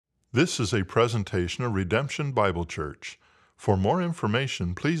This is a presentation of Redemption Bible Church. For more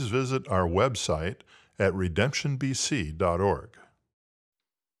information, please visit our website at redemptionbc.org.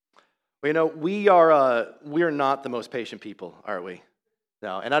 Well, you know, we are not the most patient people, are we?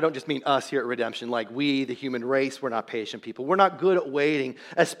 No, and I don't just mean us here at Redemption, like we, the human race, we're not patient people. We're not good at waiting,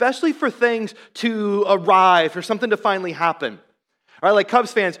 especially for things to arrive, for something to finally happen. All right, like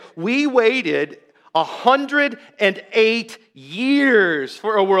Cubs fans, we waited 108 years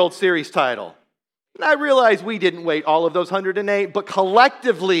for a World Series title. And I realize we didn't wait all of those 108, but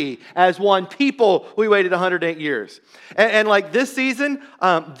collectively, as one people, we waited 108 years. And like this season's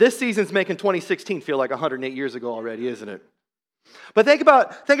making 2016 feel like 108 years ago already, isn't it? But think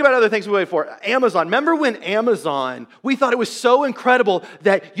about other things we waited for. Amazon. Remember when Amazon, we thought it was so incredible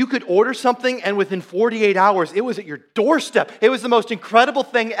that you could order something and within 48 hours, it was at your doorstep. It was the most incredible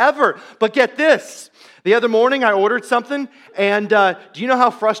thing ever. But get this. The other morning, I ordered something, and do you know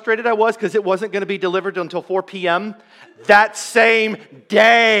how frustrated I was because it wasn't going to be delivered until 4 p.m. that same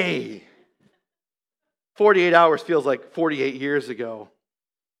day? 48 hours feels like 48 years ago.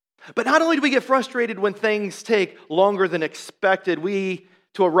 But not only do we get frustrated when things take longer than expected, we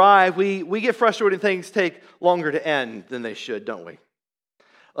get frustrated when things take longer to end than they should, don't we?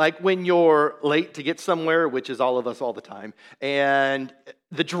 Like when you're late to get somewhere, which is all of us all the time, and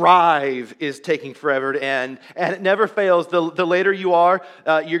the drive is taking forever to end, and it never fails. The later you are,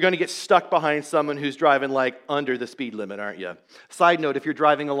 you're going to get stuck behind someone who's driving like under the speed limit, aren't you? Side note, if you're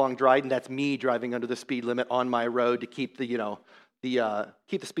driving along Dryden, that's me driving under the speed limit on my road to keep the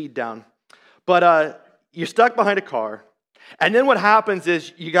speed down. But you're stuck behind a car, and then what happens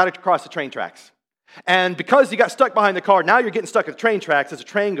is you got to cross the train tracks. And because you got stuck behind the car, now you're getting stuck at the train tracks as the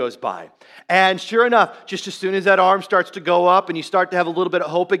train goes by. And sure enough, just as soon as that arm starts to go up and you start to have a little bit of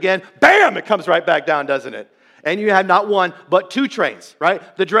hope again, bam, it comes right back down, doesn't it? And you have not one, but two trains, right?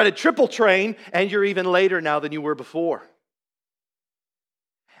 The dreaded triple train, and you're even later now than you were before.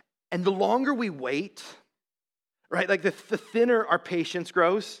 And the longer we wait, right, like the thinner our patience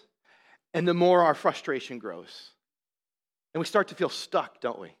grows, and the more our frustration grows. And we start to feel stuck,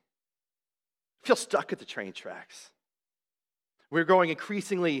 don't we? Feel stuck at the train tracks. We're growing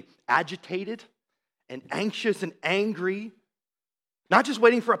increasingly agitated and anxious and angry, not just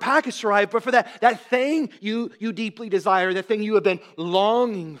waiting for a package to arrive, but for that thing you deeply desire, that thing you have been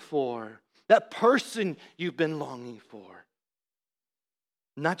longing for, that person you've been longing for.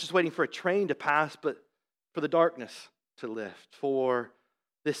 Not just waiting for a train to pass, but for the darkness to lift, for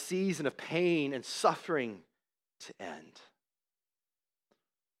this season of pain and suffering to end.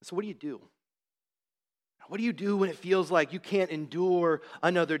 So what do you do? What do you do when it feels like you can't endure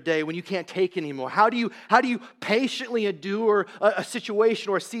another day, when you can't take anymore? How do you patiently endure a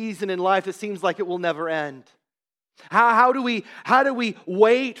situation or a season in life that seems like it will never end? How do we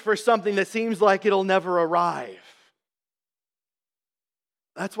wait for something that seems like it'll never arrive?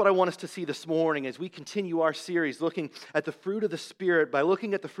 That's what I want us to see this morning as we continue our series looking at the fruit of the Spirit by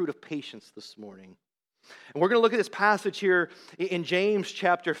looking at the fruit of patience this morning. And we're going to look at this passage here in James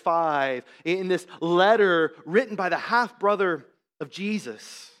chapter 5, in this letter written by the half-brother of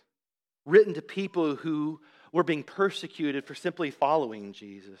Jesus, written to people who were being persecuted for simply following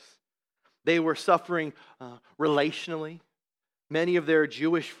Jesus. They were suffering relationally. Many of their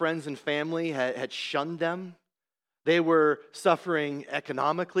Jewish friends and family had shunned them. They were suffering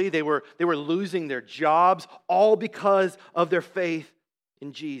economically. They were losing their jobs, all because of their faith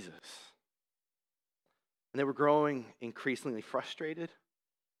in Jesus. And they were growing increasingly frustrated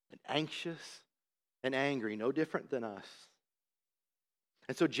and anxious and angry, no different than us.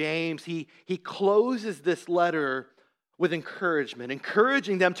 And so James, he closes this letter with encouragement,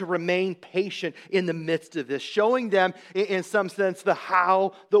 encouraging them to remain patient in the midst of this, showing them, in some sense, the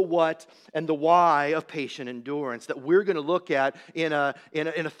how, the what, and the why of patient endurance that we're going to look at in a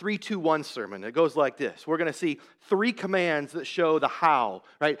 3-2-1 sermon. It goes like this. We're going to see 3 commands that show the how,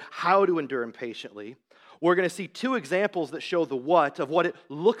 right? How to endure patiently. We're going to see 2 examples that show the what of what it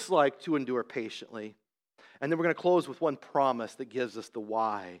looks like to endure patiently. And then we're going to close with one promise that gives us the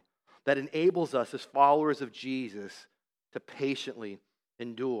why, that enables us as followers of Jesus to patiently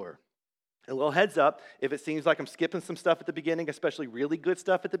endure. And a little heads up, if it seems like I'm skipping some stuff at the beginning, especially really good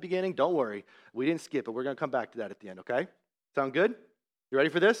stuff at the beginning, don't worry. We didn't skip it. We're going to come back to that at the end, okay? Sound good? You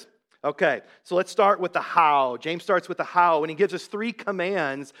ready for this? Okay, so let's start with the how. James starts with the how, and he gives us 3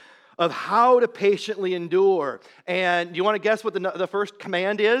 commands of how to patiently endure. And do you want to guess what the first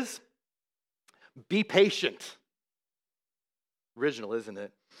command is? Be patient. Original, isn't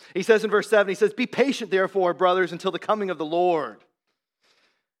it? He says in verse 7, he says, "Be patient, therefore, brothers, until the coming of the Lord."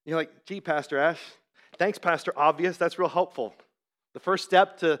 You're like, "Gee, Pastor Ash, thanks, Pastor Obvious. That's real helpful. The first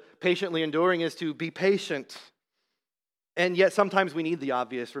step to patiently enduring is to be patient. And yet sometimes we need the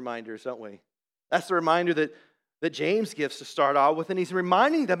obvious reminders, don't we? That's the reminder that James gives to start out with, and he's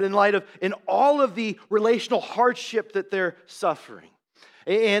reminding them in all of the relational hardship that they're suffering,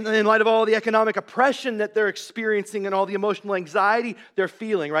 and in light of all the economic oppression that they're experiencing and all the emotional anxiety they're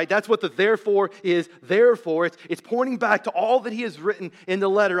feeling, right? That's what the therefore is there for. It's pointing back to all that he has written in the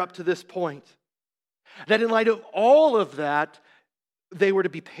letter up to this point. That in light of all of that, they were to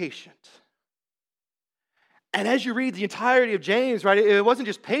be patient. And as you read the entirety of James, right, it wasn't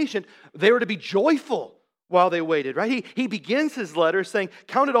just patient, they were to be joyful while they waited, right? He begins his letter saying,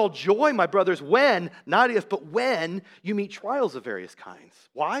 "Count it all joy, my brothers, when, not if, but when you meet trials of various kinds."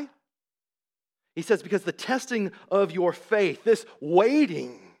 Why? He says, because the testing of your faith, this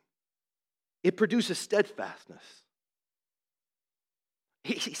waiting, it produces steadfastness.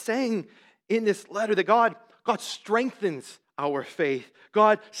 He's saying in this letter that God strengthens our faith.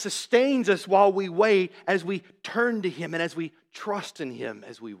 God sustains us while we wait, as we turn to Him and as we trust in Him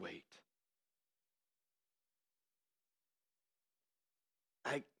as we wait.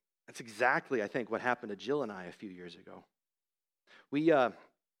 That's exactly, I think, what happened to Jill and I a few years ago. When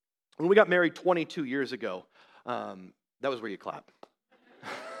we got married 22 years ago, that was where you clap.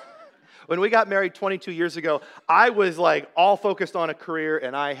 When we got married 22 years ago, I was like all focused on a career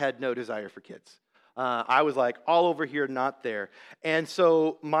and I had no desire for kids. I was like all over here, not there. And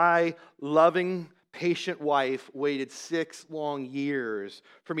so my loving, patient wife waited 6 long years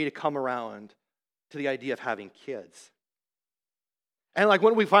for me to come around to the idea of having kids. And like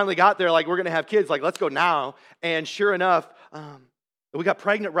when we finally got there, like we're going to have kids, like let's go now. And sure enough, we got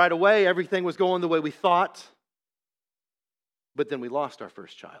pregnant right away. Everything was going the way we thought. But then we lost our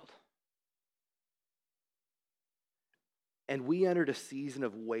first child. And we entered a season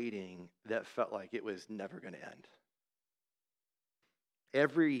of waiting that felt like it was never going to end.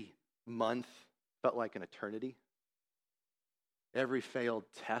 Every month felt like an eternity. Every failed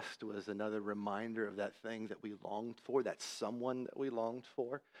test was another reminder of that thing that we longed for, that someone that we longed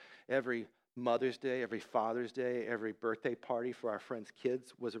for. Every Mother's Day, every Father's Day, every birthday party for our friends'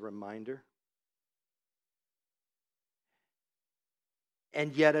 kids was a reminder.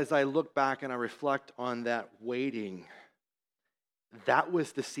 And yet, as I look back and I reflect on that waiting, that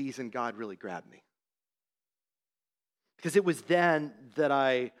was the season God really grabbed me. Because it was then that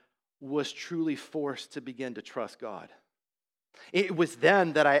I was truly forced to begin to trust God. It was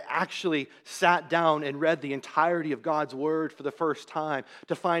then that I actually sat down and read the entirety of God's word for the first time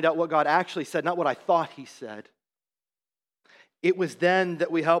to find out what God actually said, not what I thought He said. It was then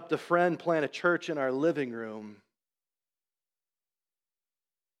that we helped a friend plant a church in our living room.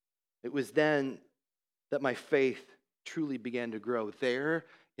 It was then that my faith truly began to grow. There,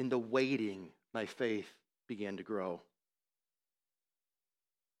 in the waiting, my faith began to grow.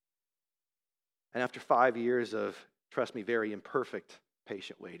 And after 5 years of, trust me, very imperfect,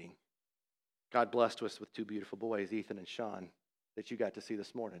 patient waiting, God blessed us with 2 beautiful boys, Ethan and Sean, that you got to see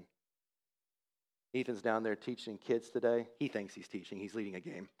this morning. Ethan's down there teaching kids today. He thinks he's teaching. He's leading a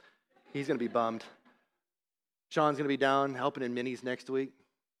game. He's going to be bummed. Sean's going to be down helping in minis next week.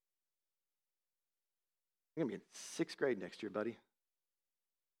 You're going to be in 6th grade next year, buddy.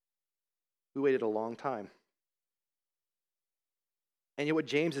 We waited a long time. And yet what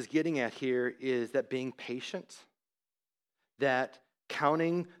James is getting at here is that being patient, that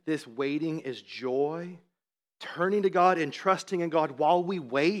counting this waiting as joy, turning to God and trusting in God while we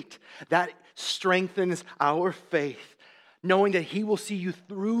wait, that strengthens our faith, knowing that He will see you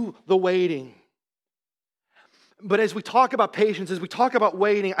through the waiting. But as we talk about patience, as we talk about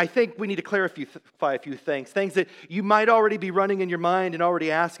waiting, I think we need to clarify a few things that you might already be running in your mind and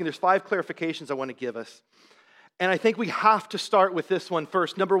already asking. There's 5 clarifications I want to give us. And I think we have to start with this one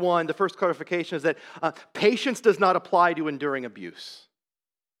first. Number 1, the first clarification is that patience does not apply to enduring abuse.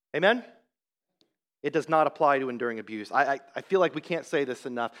 Amen? It does not apply to enduring abuse. I feel like we can't say this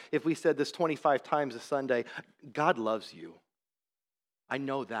enough. If we said this 25 times a Sunday, God loves you. I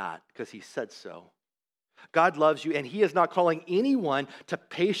know that because He said so. God loves you, and He is not calling anyone to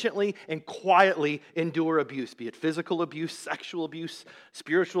patiently and quietly endure abuse, be it physical abuse, sexual abuse,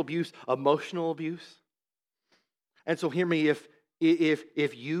 spiritual abuse, emotional abuse. And so hear me, if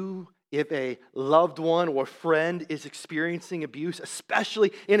a loved one or friend is experiencing abuse,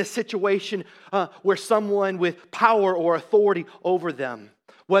 especially in a situation where someone with power or authority over them,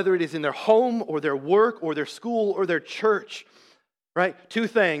 whether it is in their home or their work or their school or their church, right? 2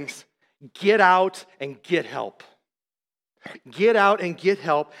 things. Get out and get help. Get out and get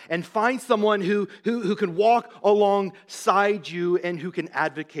help and find someone who can walk alongside you and who can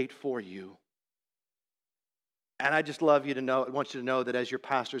advocate for you. And I just love you to know, I want you to know that as your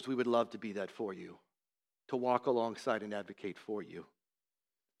pastors, we would love to be that for you, to walk alongside and advocate for you.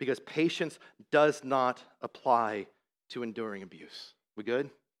 Because patience does not apply to enduring abuse. We good?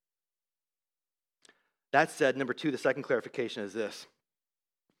 That said, number two, the second clarification is this.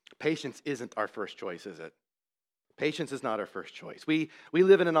 Patience isn't our first choice, is it? Patience is not our first choice. We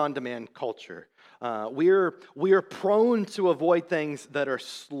live in an on-demand culture. We are prone to avoid things that are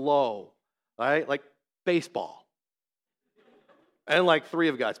slow, right? Like baseball. And like 3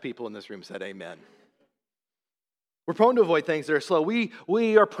 of God's people in this room said amen. We're prone to avoid things that are slow.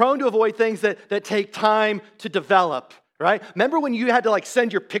 We are prone to avoid things that take time to develop, right? Remember when you had to like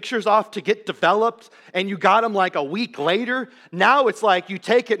send your pictures off to get developed and you got them like a week later? Now it's like you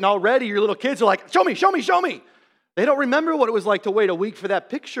take it and already your little kids are like, show me, show me, show me. They don't remember what it was like to wait a week for that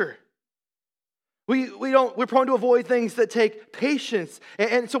picture. We're prone to avoid things that take patience.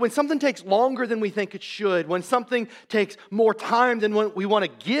 And so when something takes longer than we think it should, when something takes more time than what we want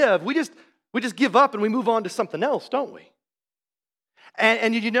to give, we just give up and we move on to something else, don't we?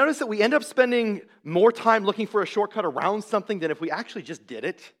 And did you notice that we end up spending more time looking for a shortcut around something than if we actually just did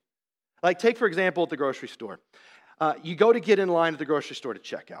it? Like take, for example, at the grocery store. You go to get in line at the grocery store to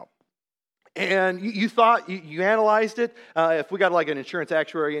check out. And you thought, you analyzed it. If we got like an insurance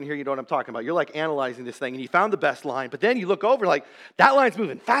actuary in here, you know what I'm talking about. You're like analyzing this thing and you found the best line, but then you look over like, that line's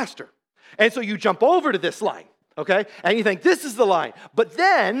moving faster. And so you jump over to this line, okay? And you think, this is the line. But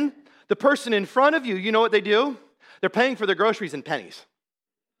then the person in front of you, you know what they do? They're paying for their groceries in pennies.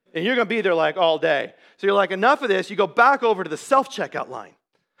 And you're going to be there like all day. So you're like, enough of this. You go back over to the self-checkout line.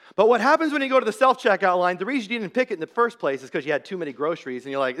 But what happens when you go to the self-checkout line, the reason you didn't pick it in the first place is because you had too many groceries,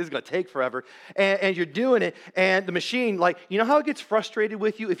 and you're like, this is going to take forever, and you're doing it, and the machine, like, you know how it gets frustrated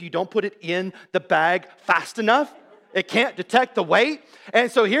with you if you don't put it in the bag fast enough? It can't detect the weight. And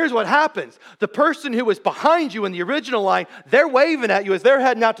so here's what happens. The person who was behind you in the original line, they're waving at you as they're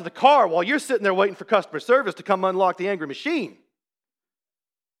heading out to the car while you're sitting there waiting for customer service to come unlock the angry machine.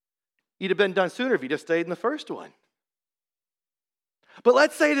 You'd have been done sooner if you just stayed in the first one. But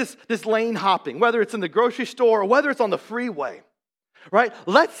let's say this lane hopping, whether it's in the grocery store or whether it's on the freeway, right?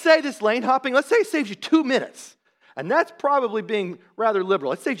 Let's say this lane hopping, let's say it saves you 2 minutes. And that's probably being rather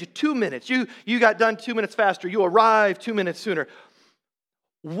liberal. It saves you 2 minutes. You got done 2 minutes faster. You arrived 2 minutes sooner.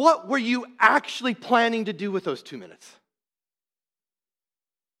 What were you actually planning to do with those 2 minutes?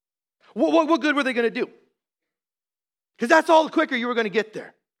 What good were they going to do? Because that's all the quicker you were going to get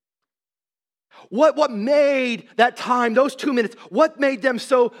there. What made that time, those 2 minutes, what made them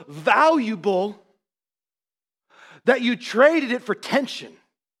so valuable that you traded it for tension?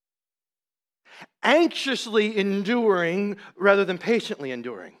 Anxiously enduring rather than patiently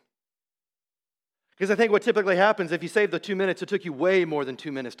enduring. Because I think what typically happens, if you save the 2 minutes, it took you way more than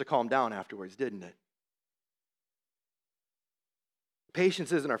 2 minutes to calm down afterwards, didn't it?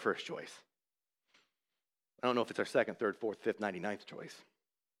 Patience isn't our first choice. I don't know if it's our second, third, fourth, fifth, 99th choice.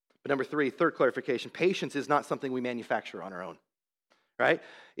 But number 3, third clarification, patience is not something we manufacture on our own, right?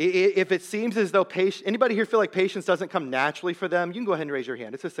 If it seems as though anybody here feel like patience doesn't come naturally for them, you can go ahead and raise your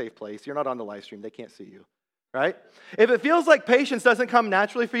hand. It's a safe place. You're not on the live stream. They can't see you, right? If it feels like patience doesn't come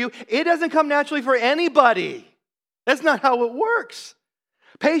naturally for you, it doesn't come naturally for anybody. That's not how it works.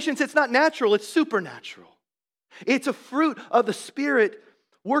 Patience, it's not natural. It's supernatural. It's a fruit of the Spirit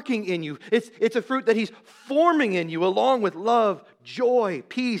working in you. It's a fruit that He's forming in you along with love, joy,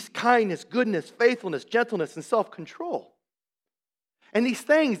 peace, kindness, goodness, faithfulness, gentleness, and self-control. And these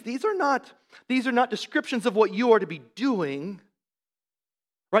things, these are not descriptions of what you are to be doing,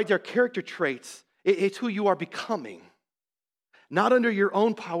 right? They're character traits. It's who you are becoming. Not under your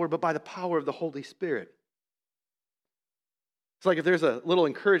own power, but by the power of the Holy Spirit. It's like if there's a little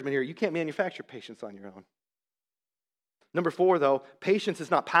encouragement here, you can't manufacture patience on your own. Number 4, though, patience is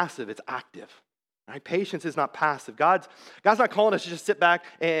not passive, it's active. Right? Patience is not passive. God's not calling us to just sit back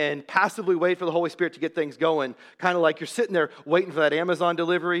and passively wait for the Holy Spirit to get things going, kind of like you're sitting there waiting for that Amazon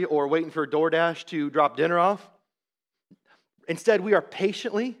delivery or waiting for DoorDash to drop dinner off. Instead, we are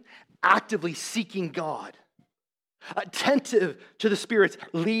patiently, actively seeking God, attentive to the Spirit's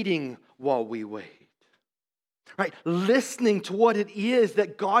leading while we wait. Right? Listening to what it is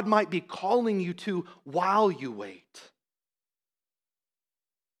that God might be calling you to while you wait.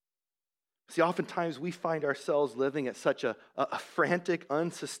 See, oftentimes we find ourselves living at such a frantic,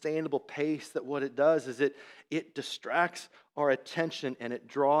 unsustainable pace that what it does is it distracts our attention and it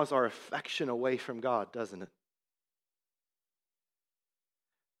draws our affection away from God, doesn't it?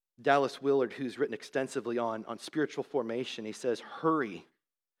 Dallas Willard, who's written extensively on spiritual formation, he says, hurry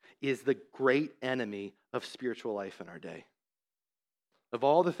is the great enemy of spiritual life in our day. Of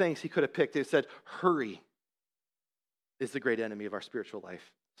all the things he could have picked, he said, hurry is the great enemy of our spiritual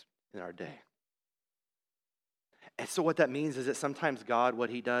life in our day. And so what that means is that sometimes God, what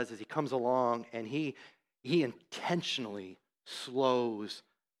he does is he comes along and he intentionally slows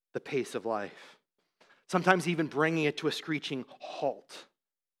the pace of life. Sometimes even bringing it to a screeching halt.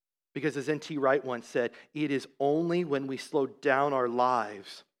 Because as N.T. Wright once said, it is only when we slow down our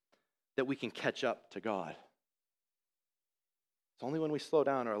lives that we can catch up to God. It's only when we slow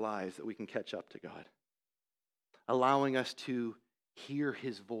down our lives that we can catch up to God. Allowing us to hear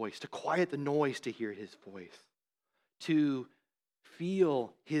his voice, to quiet the noise to hear his voice, to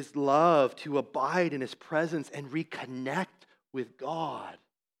feel his love, to abide in his presence and reconnect with God,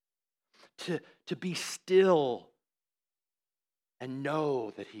 to be still and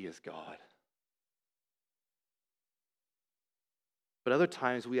know that he is God. But other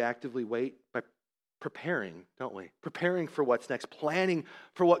times we actively wait by preparing, don't we? Preparing for what's next, planning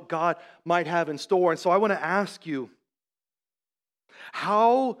for what God might have in store. And so I want to ask you,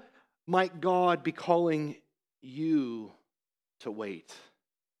 how might God be calling you to wait?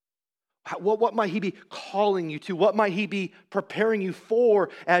 What might he be calling you to? What might he be preparing you for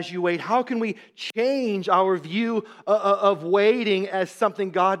as you wait? How can we change our view of waiting as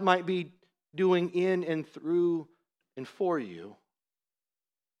something God might be doing in and through and for you?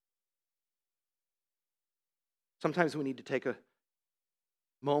 Sometimes we need to take a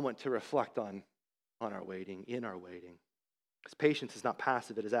moment to reflect on our waiting, in our waiting. Because patience is not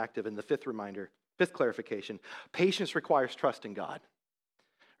passive, it is active. And the fifth clarification, patience requires trust in God.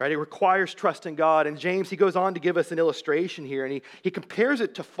 Right? It requires trust in God. And James, he goes on to give us an illustration here, and he compares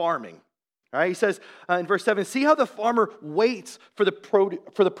it to farming. Right? He says in verse 7, see how the farmer waits for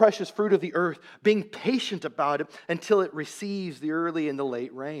the precious fruit of the earth, being patient about it until it receives the early and the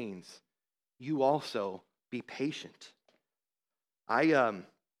late rains. You also be patient. I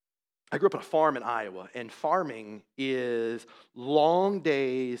grew up on a farm in Iowa, and farming is long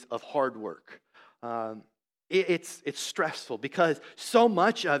days of hard work. It's stressful because so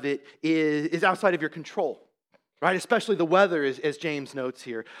much of it is outside of your control, right? Especially the weather, as James notes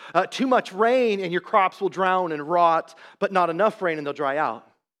here. Too much rain and your crops will drown and rot, but not enough rain and they'll dry out.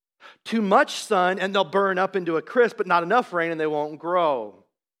 Too much sun and they'll burn up into a crisp, but not enough rain and they won't grow.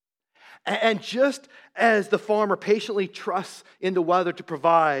 And just as the farmer patiently trusts in the weather to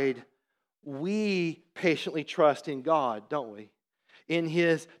provide, we patiently trust in God, don't we? In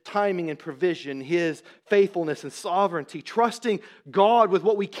his timing and provision, his faithfulness and sovereignty, trusting God with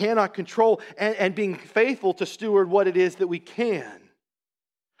what we cannot control and being faithful to steward what it is that we can.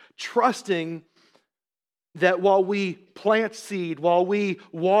 Trusting that while we plant seed, while we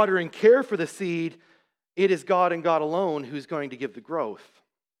water and care for the seed, it is God and God alone who's going to give the growth.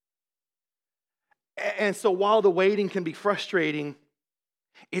 And so while the waiting can be frustrating,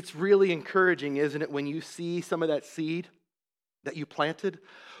 it's really encouraging, isn't it, when you see some of that seed that you planted,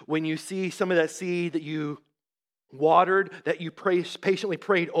 when you see some of that seed that you watered, that you patiently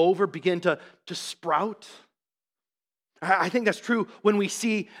prayed over, begin to sprout. I think that's true when we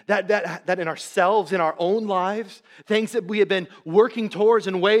see that in ourselves, in our own lives, things that we have been working towards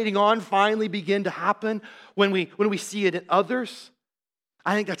and waiting on finally begin to happen when we see it in others.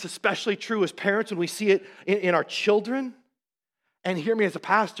 I think that's especially true as parents when we see it in our children. And hear me, as a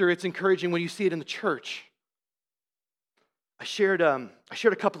pastor, it's encouraging when you see it in the church. I shared a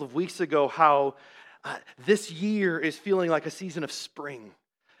couple of weeks ago how this year is feeling like a season of spring.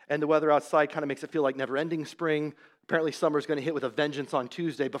 And the weather outside kind of makes it feel like never-ending spring. Apparently summer's going to hit with a vengeance on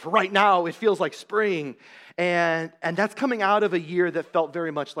Tuesday. But for right now, it feels like spring. And that's coming out of a year that felt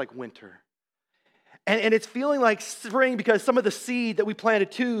very much like winter. And it's feeling like spring because some of the seed that we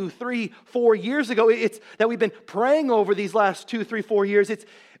planted 2, 3, 4 years ago, it's that we've been praying over these last 2, 3, 4 years. It's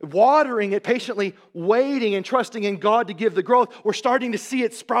watering it, patiently waiting and trusting in God to give the growth. We're starting to see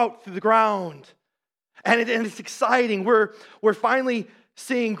it sprout through the ground. And it's exciting. We're finally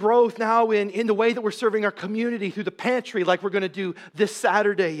seeing growth now in the way that we're serving our community through the pantry, like we're going to do this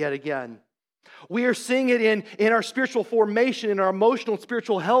Saturday yet again. We are seeing it in our spiritual formation, in our emotional and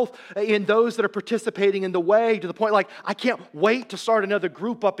spiritual health, in those that are participating in the way, to the point like, I can't wait to start another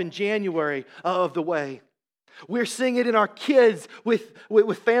group up in January of the way. We're seeing it in our kids with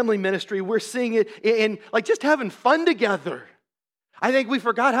family ministry. We're seeing it in like just having fun together. I think we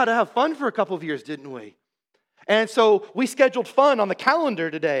forgot how to have fun for a couple of years, didn't we? And so we scheduled fun on the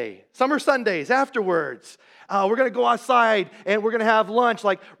calendar today, summer Sundays afterwards. We're going to go outside and we're going to have lunch.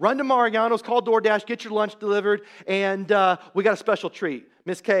 Like, run to Mariano's, call DoorDash, get your lunch delivered, and we got a special treat.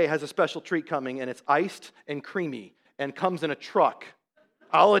 Miss Kay has a special treat coming, and it's iced and creamy and comes in a truck.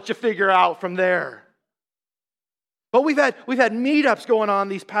 I'll let you figure out from there. But we've had meetups going on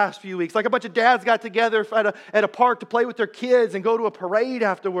these past few weeks. Like a bunch of dads got together at a park to play with their kids and go to a parade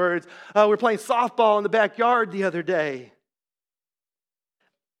afterwards. We were playing softball in the backyard the other day.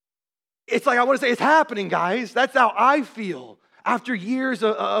 It's like, I want to say, it's happening, guys. That's how I feel after years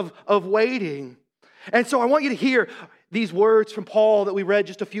of waiting. And so I want you to hear these words from Paul that we read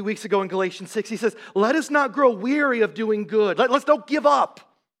just a few weeks ago in Galatians 6. He says, let us not grow weary of doing good. Let's don't give up.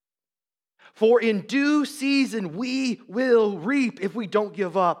 For in due season we will reap if we don't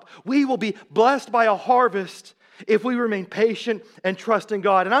give up. We will be blessed by a harvest if we remain patient and trust in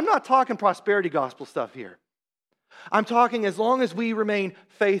God. And I'm not talking prosperity gospel stuff here. I'm talking as long as we remain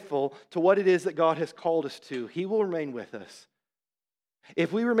faithful to what it is that God has called us to, He will remain with us.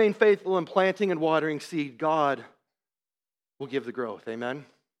 If we remain faithful in planting and watering seed, God will give the growth. Amen?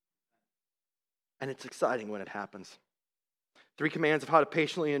 And it's exciting when it happens. 3 commands of how to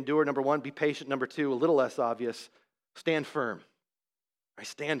patiently endure. Number 1, be patient. Number 2, a little less obvious, stand firm. I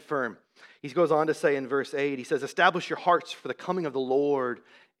stand firm. He goes on to say in verse 8, he says, establish your hearts, for the coming of the Lord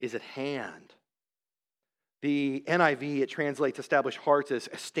is at hand. The NIV, it translates establish hearts as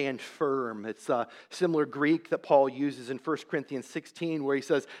stand firm. It's similar Greek that Paul uses in 1 Corinthians 16, where he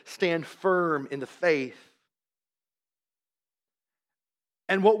says, stand firm in the faith.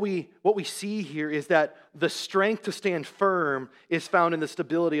 And what we see here is that the strength to stand firm is found in the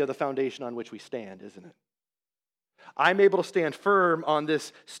stability of the foundation on which we stand, isn't it? I'm able to stand firm on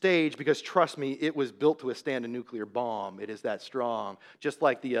this stage because, trust me, it was built to withstand a nuclear bomb. It is that strong. Just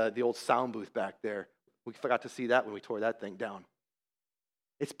like the old sound booth back there. We forgot to see that when we tore that thing down.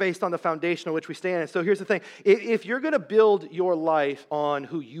 It's based on the foundation on which we stand. And so here's the thing. If you're going to build your life on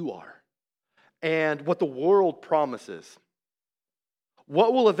who you are and what the world promises,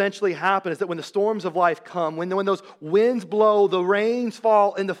 what will eventually happen is that when the storms of life come, when those winds blow, the rains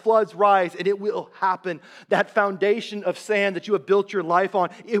fall, and the floods rise, and it will happen, that foundation of sand that you have built your life on,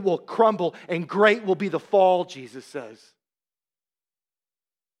 it will crumble, and great will be the fall, Jesus says.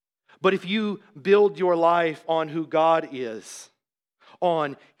 But if you build your life on who God is,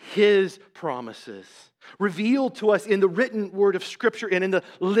 on His promises, revealed to us in the written word of Scripture and in the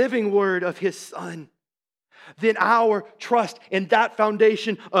living word of His Son, then our trust in that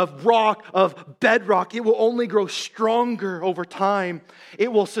foundation of rock, of bedrock, it will only grow stronger over time.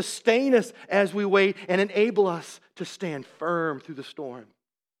 It will sustain us as we wait and enable us to stand firm through the storm.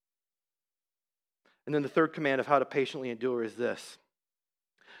 And then the third command of how to patiently endure is this: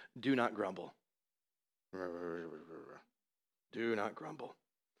 do not grumble. Do not grumble.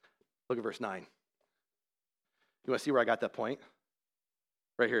 Look at verse 9. You want to see where I got that point?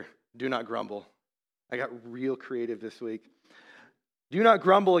 Right here. Do not grumble. I got real creative this week. Do not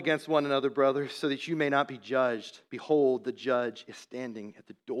grumble against one another, brothers, so that you may not be judged. Behold, the judge is standing at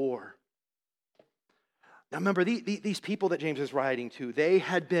the door. Now remember, these people that James is writing to, they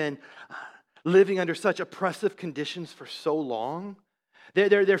had been living under such oppressive conditions for so long.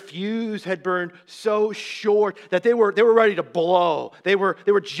 Their fuse had burned so short that they were ready to blow. They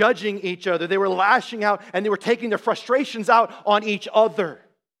were judging each other. They were lashing out, and they were taking their frustrations out on each other.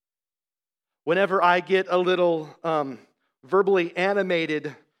 Whenever I get a little verbally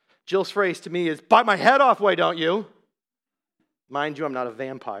animated, Jill's phrase to me is, bite my head off, why don't you? Mind you, I'm not a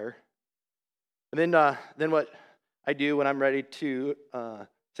vampire. And then what I do when I'm ready to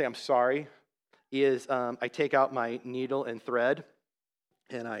say I'm sorry is I take out my needle and thread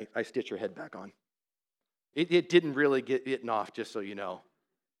and I stitch your head back on. It didn't really get eaten off, just so you know.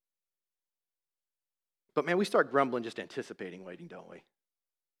 But man, we start grumbling just anticipating waiting, don't we?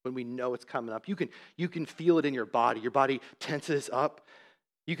 When we know it's coming up. You can feel it in your body. Your body tenses up.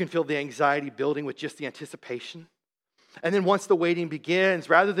 You can feel the anxiety building with just the anticipation. And then once the waiting begins,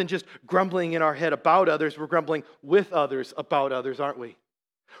 rather than just grumbling in our head about others, we're grumbling with others about others, aren't we?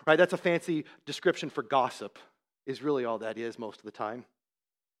 Right? That's a fancy description for gossip, is really all that is most of the time.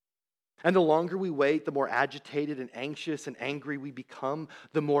 And the longer we wait, the more agitated and anxious and angry we become,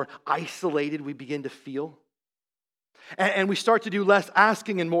 the more isolated we begin to feel. And we start to do less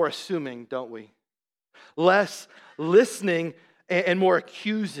asking and more assuming, don't we? Less listening and more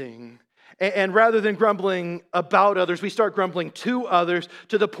accusing. And rather than grumbling about others, we start grumbling to others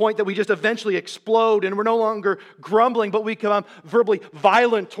to the point that we just eventually explode and we're no longer grumbling, but we become verbally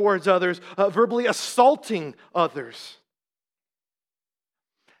violent towards others, verbally assaulting others.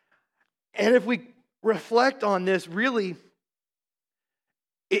 And if we reflect on this, really,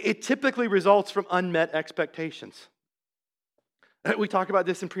 it typically results from unmet expectations. We talk about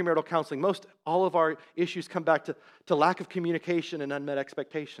this in premarital counseling. All of our issues come back to lack of communication and unmet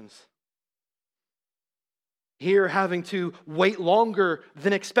expectations. Here having to wait longer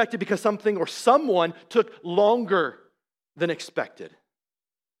than expected because something or someone took longer than expected.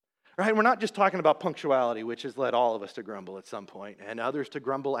 Right? We're not just talking about punctuality, which has led all of us to grumble at some point, and others to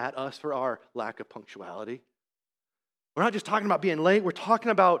grumble at us for our lack of punctuality. We're not just talking about being late. We're talking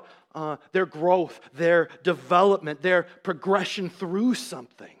about their growth, their development, their progression through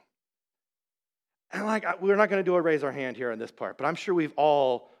something. And we're not going to do a raise our hand here on this part, but I'm sure we've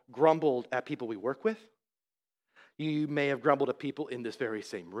all grumbled at people we work with. You may have grumbled at people in this very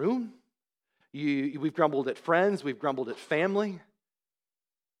same room. We've grumbled at friends. We've grumbled at family.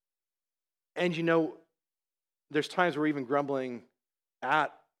 And there's times we're even grumbling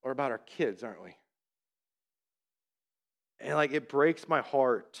at or about our kids, aren't we? And it breaks my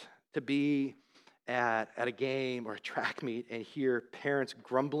heart to be at a game or a track meet and hear parents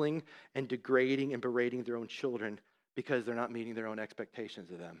grumbling and degrading and berating their own children because they're not meeting their own expectations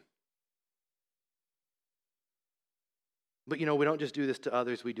of them. But we don't just do this to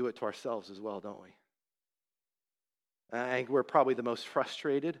others, we do it to ourselves as well, don't we? I think we're probably the most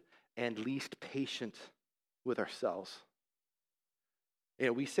frustrated and least patient with ourselves.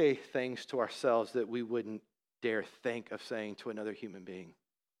 We say things to ourselves that we wouldn't dare think of saying to another human being.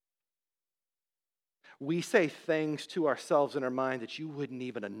 We say things to ourselves in our mind that you wouldn't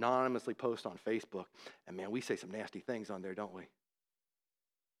even anonymously post on Facebook. And man, we say some nasty things on there, don't we?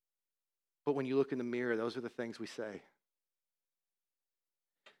 But when you look in the mirror, those are the things we say.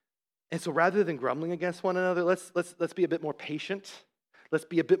 And so rather than grumbling against one another, let's be a bit more patient. Let's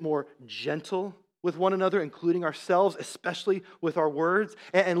be a bit more gentle with one another, including ourselves, especially with our words.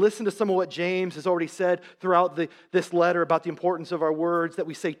 And listen to some of what James has already said throughout this letter about the importance of our words that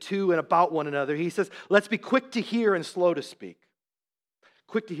we say to and about one another. He says, let's be quick to hear and slow to speak.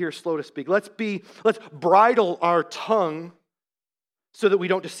 Quick to hear, slow to speak. Let's bridle our tongue so that we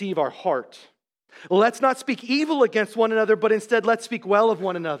don't deceive our heart. Let's not speak evil against one another, but instead let's speak well of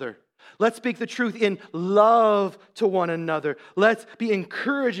one another. Let's speak the truth in love to one another. Let's be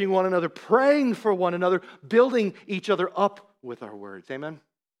encouraging one another, praying for one another, building each other up with our words. Amen?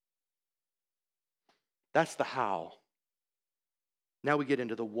 That's the how. Now we get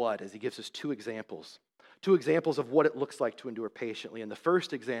into the what as he gives us two examples of what it looks like to endure patiently. And the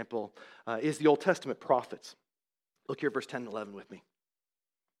first example is the Old Testament prophets. Look here at verse 10 and 11 with me.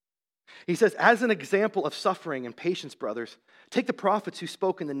 He says, as an example of suffering and patience, brothers, take the prophets who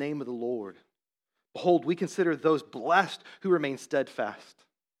spoke in the name of the Lord. Behold, we consider those blessed who remain steadfast.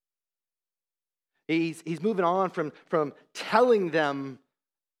 He's moving on from telling them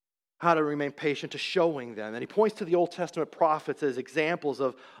how to remain patient to showing them. And he points to the Old Testament prophets as examples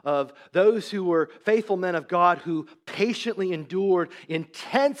of those who were faithful men of God who patiently endured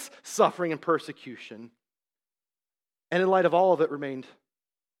intense suffering and persecution. And in light of all of it, remained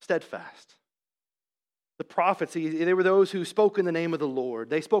steadfast. The prophets, they were those who spoke in the name of the Lord.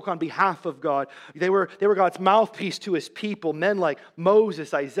 They spoke on behalf of God. They were God's mouthpiece to his people. Men like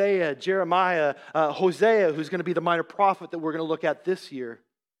Moses, Isaiah, Jeremiah, Hosea, who's going to be the minor prophet that we're going to look at this year.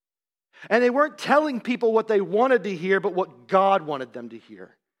 And they weren't telling people what they wanted to hear, but what God wanted them to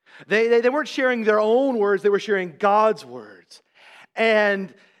hear. They weren't sharing their own words. They were sharing God's words.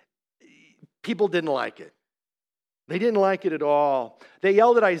 And people didn't like it. They didn't like it at all. They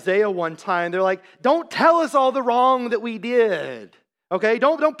yelled at Isaiah one time. They're like, don't tell us all the wrong that we did. Okay?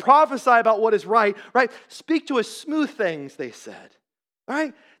 Don't prophesy about what is right. Right? Speak to us smooth things, they said. All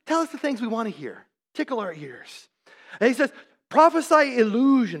right? Tell us the things we want to hear. Tickle our ears. And he says, prophesy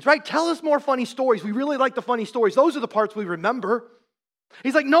illusions. Right? Tell us more funny stories. We really like the funny stories. Those are the parts we remember.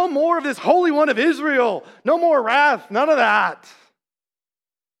 He's like, no more of this Holy One of Israel. No more wrath. None of that.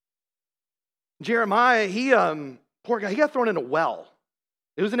 Jeremiah, poor guy, he got thrown in a well.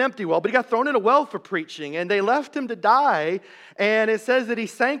 It was an empty well, but he got thrown in a well for preaching, and they left him to die, and it says that he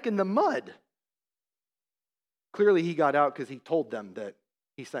sank in the mud. Clearly, he got out because he told them that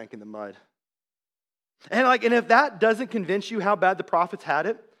he sank in the mud. And if that doesn't convince you how bad the prophets had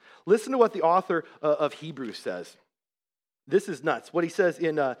it, listen to what the author of Hebrews says. This is nuts. What he says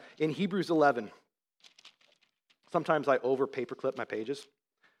in Hebrews 11. Sometimes I over paperclip my pages.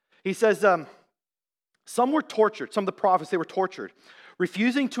 He says, some were tortured. Some of the prophets, they were tortured,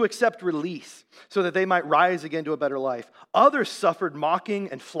 refusing to accept release so that they might rise again to a better life. Others suffered mocking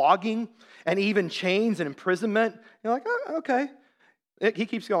and flogging and even chains and imprisonment. You're like, oh, okay. He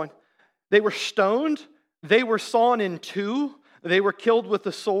keeps going. They were stoned. They were sawn in two. They were killed with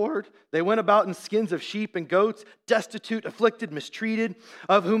the sword. They went about in skins of sheep and goats, destitute, afflicted, mistreated,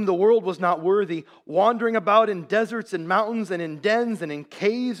 of whom the world was not worthy, wandering about in deserts and mountains and in dens and in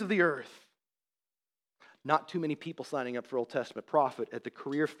caves of the earth. Not too many people signing up for Old Testament prophet at the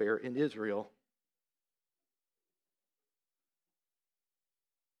career fair in Israel.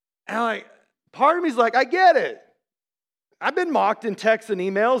 And like, part of me is like, I get it. I've been mocked in texts and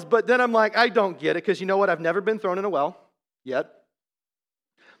emails, but then I'm like, I don't get it, because you know what? I've never been thrown in a well yet.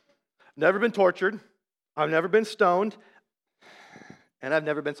 Never been tortured. I've never been stoned. And I've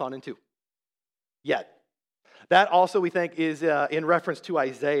never been sawn in two. Yet. That also, we think, is in reference to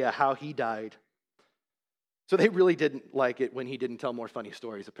Isaiah, how he died. So they really didn't like it when he didn't tell more funny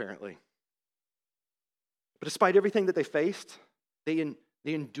stories, apparently. But despite everything that they faced, they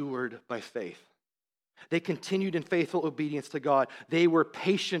endured by faith. They continued in faithful obedience to God. They were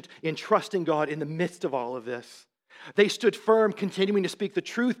patient in trusting God in the midst of all of this. They stood firm, continuing to speak the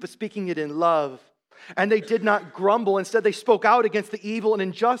truth, but speaking it in love. And they did not grumble. Instead, they spoke out against the evil and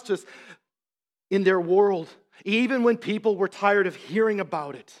injustice in their world, even when people were tired of hearing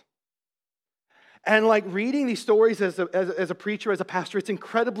about it. And like reading these stories as a preacher, as a pastor, it's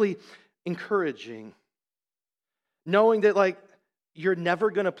incredibly encouraging. Knowing that like you're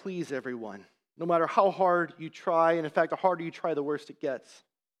never going to please everyone, no matter how hard you try. And in fact, the harder you try, the worse it gets.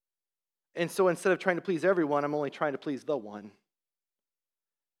 And so instead of trying to please everyone, I'm only trying to please the one.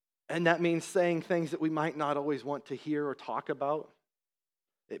 And that means saying things that we might not always want to hear or talk about.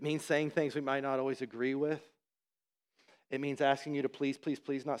 It means saying things we might not always agree with. It means asking you to please, please,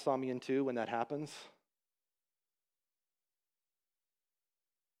 please not saw me in two when that happens.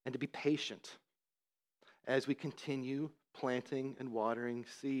 And to be patient as we continue planting and watering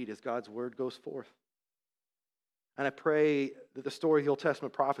seed as God's word goes forth. And I pray that the story of the Old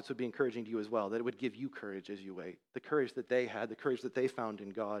Testament prophets would be encouraging to you as well, that it would give you courage as you wait, the courage that they had, the courage that they found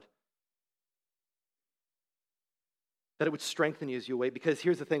in God. That it would strengthen you as you wait. Because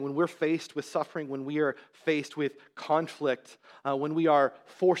here's the thing, when we're faced with suffering, when we are faced with conflict, when we are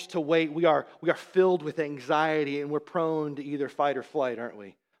forced to wait, we are filled with anxiety, and we're prone to either fight or flight, aren't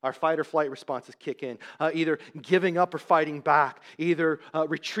we? Our fight or flight responses kick in, either giving up or fighting back, either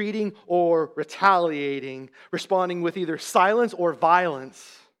retreating or retaliating, responding with either silence or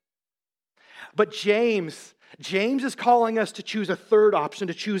violence. But James is calling us to choose a third option,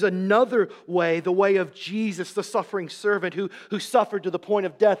 to choose another way, the way of Jesus, the suffering servant who suffered to the point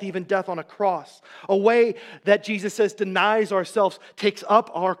of death, even death on a cross. A way that Jesus says denies ourselves, takes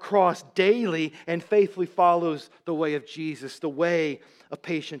up our cross daily, and faithfully follows the way of Jesus, the way of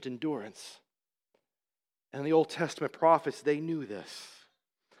patient endurance. And the Old Testament prophets, they knew this.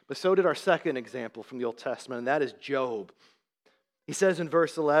 But so did our second example from the Old Testament, and that is Job. He says in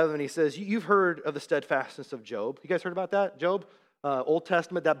verse 11, he says, you've heard of the steadfastness of Job. You guys heard about that? Job? Old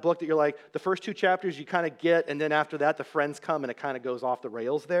Testament, that book that you're like, the first two chapters you kind of get, and then after that the friends come and it kind of goes off the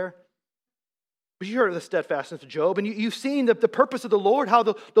rails there. But you heard of the steadfastness of Job, and you've seen the purpose of the Lord, how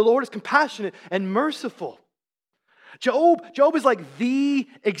the Lord is compassionate and merciful. Job is like the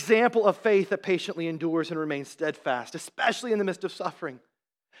example of faith that patiently endures and remains steadfast, especially in the midst of suffering.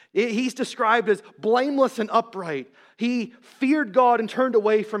 He's described as blameless and upright. He feared God and turned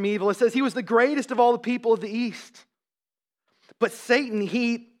away from evil. It says he was the greatest of all the people of the East. But Satan,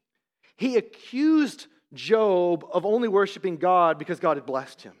 he accused Job of only worshiping God because God had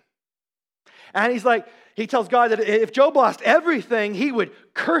blessed him. And he tells God that if Job lost everything, he would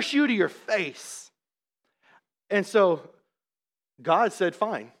curse you to your face. And so God said,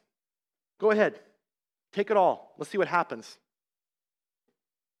 fine, go ahead, take it all. Let's see what happens.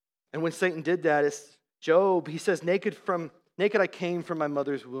 And when Satan did that, it's Job, he says, naked I came from my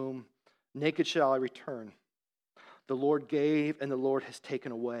mother's womb, naked shall I return. The Lord gave and the Lord has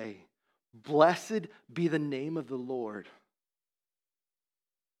taken away. Blessed be the name of the Lord.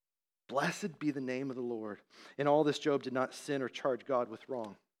 Blessed be the name of the Lord. In all this, Job did not sin or charge God with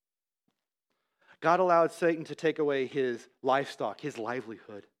wrong. God allowed Satan to take away his livestock, his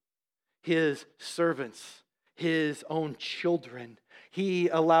livelihood, his servants, his own children. He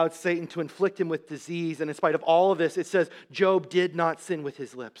allowed Satan to inflict him with disease. And in spite of all of this, it says Job did not sin with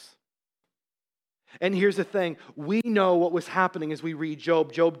his lips. And here's the thing. We know what was happening as we read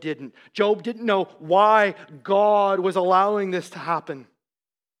Job. Job didn't. Job didn't know why God was allowing this to happen.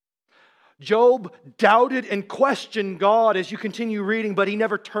 Job doubted and questioned God as you continue reading, but he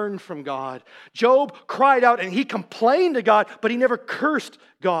never turned from God. Job cried out and he complained to God, but he never cursed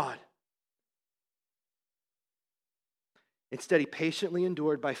God. Instead, he patiently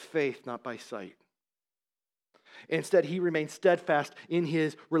endured by faith, not by sight. Instead, he remained steadfast in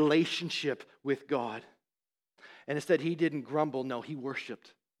his relationship with God. And instead, he didn't grumble. No, he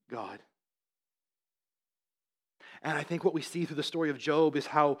worshiped God. And I think what we see through the story of Job is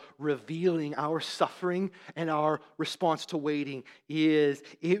how revealing our suffering and our response to waiting is.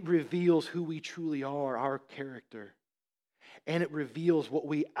 It reveals who we truly are, our character. And it reveals what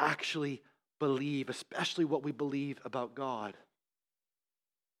we actually believe, especially what we believe about God.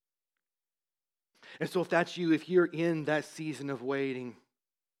 And so if that's you, if you're in that season of waiting,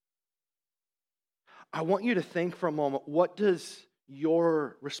 I want you to think for a moment, what does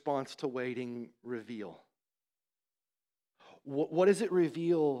your response to waiting reveal? What does it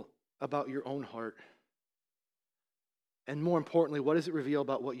reveal about your own heart? And more importantly, what does it reveal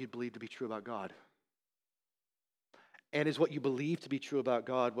about what you believe to be true about God? And is what you believe to be true about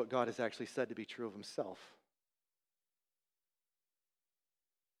God what God has actually said to be true of himself?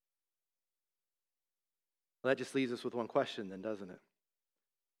 Well, that just leaves us with one question then, doesn't it?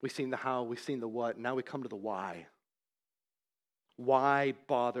 We've seen the how, we've seen the what, now we come to the why. Why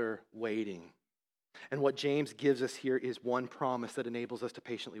bother waiting? And what James gives us here is one promise that enables us to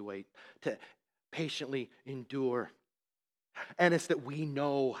patiently wait, to patiently endure. And it's that we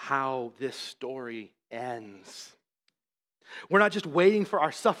know how this story ends. We're not just waiting for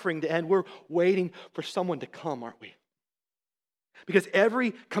our suffering to end, we're waiting for someone to come, aren't we? Because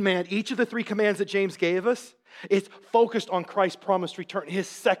every command, each of the 3 commands that James gave us, is focused on Christ's promised return, his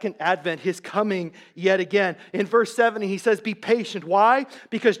second advent, his coming yet again. In verse 7, he says, be patient. Why?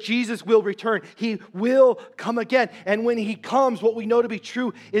 Because Jesus will return. He will come again. And when he comes, what we know to be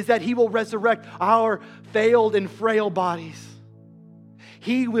true is that he will resurrect our failed and frail bodies.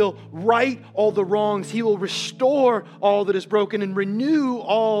 He will right all the wrongs. He will restore all that is broken and renew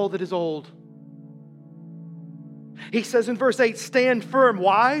all that is old. He says in verse 8, stand firm.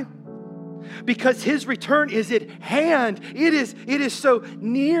 Why? Because his return is at hand. It is so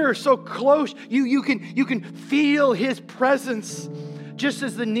near, so close. You can feel his presence. Just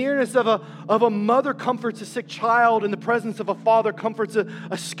as the nearness of a mother comforts a sick child and the presence of a father comforts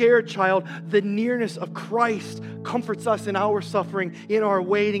a scared child, the nearness of Christ comforts us in our suffering, in our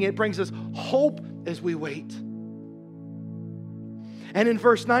waiting. It brings us hope as we wait. And in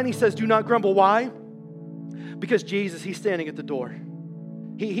verse 9 he says, do not grumble. Why? Because Jesus, he's standing at the door.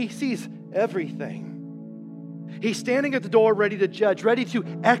 He sees everything. He's standing at the door ready to judge, ready to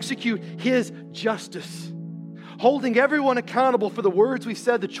execute his justice, holding everyone accountable for the words we've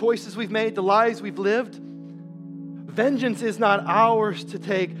said, the choices we've made, the lives we've lived. Vengeance is not ours to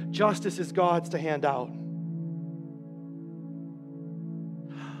take. Justice is God's to hand out.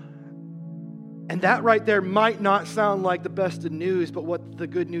 And that right there might not sound like the best of news, but what the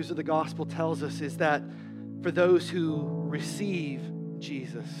good news of the gospel tells us is that for those who receive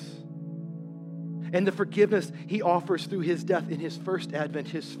Jesus and the forgiveness he offers through his death in his first advent,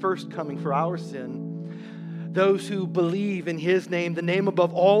 his first coming for our sin, those who believe in his name, the name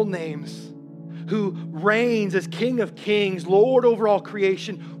above all names, who reigns as King of Kings, Lord over all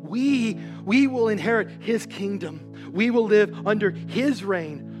creation, we will inherit his kingdom. We will live under his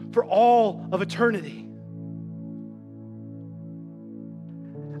reign for all of eternity.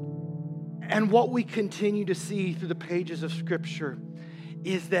 And what we continue to see through the pages of Scripture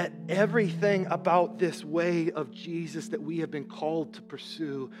is that everything about this way of Jesus that we have been called to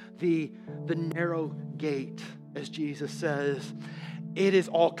pursue, the narrow gate, as Jesus says, it is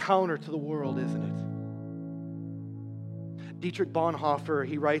all counter to the world, isn't it? Dietrich Bonhoeffer,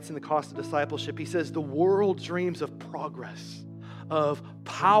 he writes in The Cost of Discipleship, he says, the world dreams of progress, of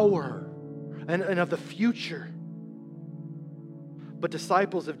power, and of the future. But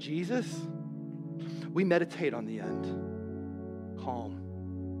disciples of Jesus, we meditate on the end, calm.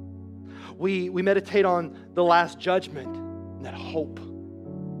 We meditate on the last judgment, and that hope,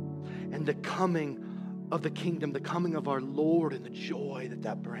 and the coming of the kingdom, the coming of our Lord, and the joy that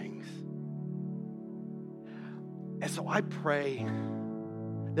that brings. And so I pray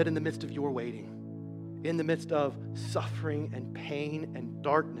that in the midst of your waiting, in the midst of suffering and pain and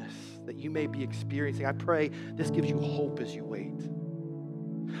darkness that you may be experiencing, I pray this gives you hope as you wait.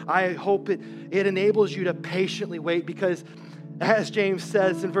 I hope it enables you to patiently wait because, as James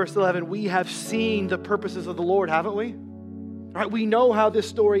says in verse 11, we have seen the purposes of the Lord, haven't we? Right? We know how this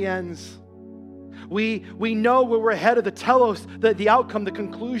story ends. We know where we're headed, the telos, the outcome, the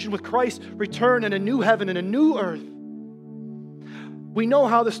conclusion with Christ's return and a new heaven and a new earth. We know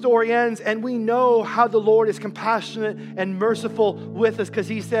how the story ends, and we know how the Lord is compassionate and merciful with us because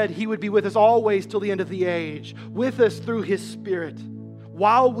he said he would be with us always till the end of the age, with us through his Spirit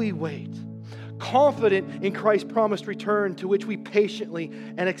while we wait, confident in Christ's promised return to which we patiently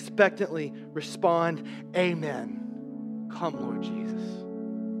and expectantly respond, amen. Come, Lord Jesus.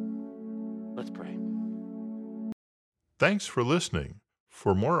 Let's pray. Thanks for listening.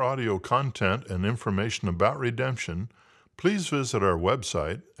 For more audio content and information about redemption, please visit our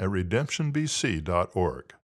website at redemptionbc.org.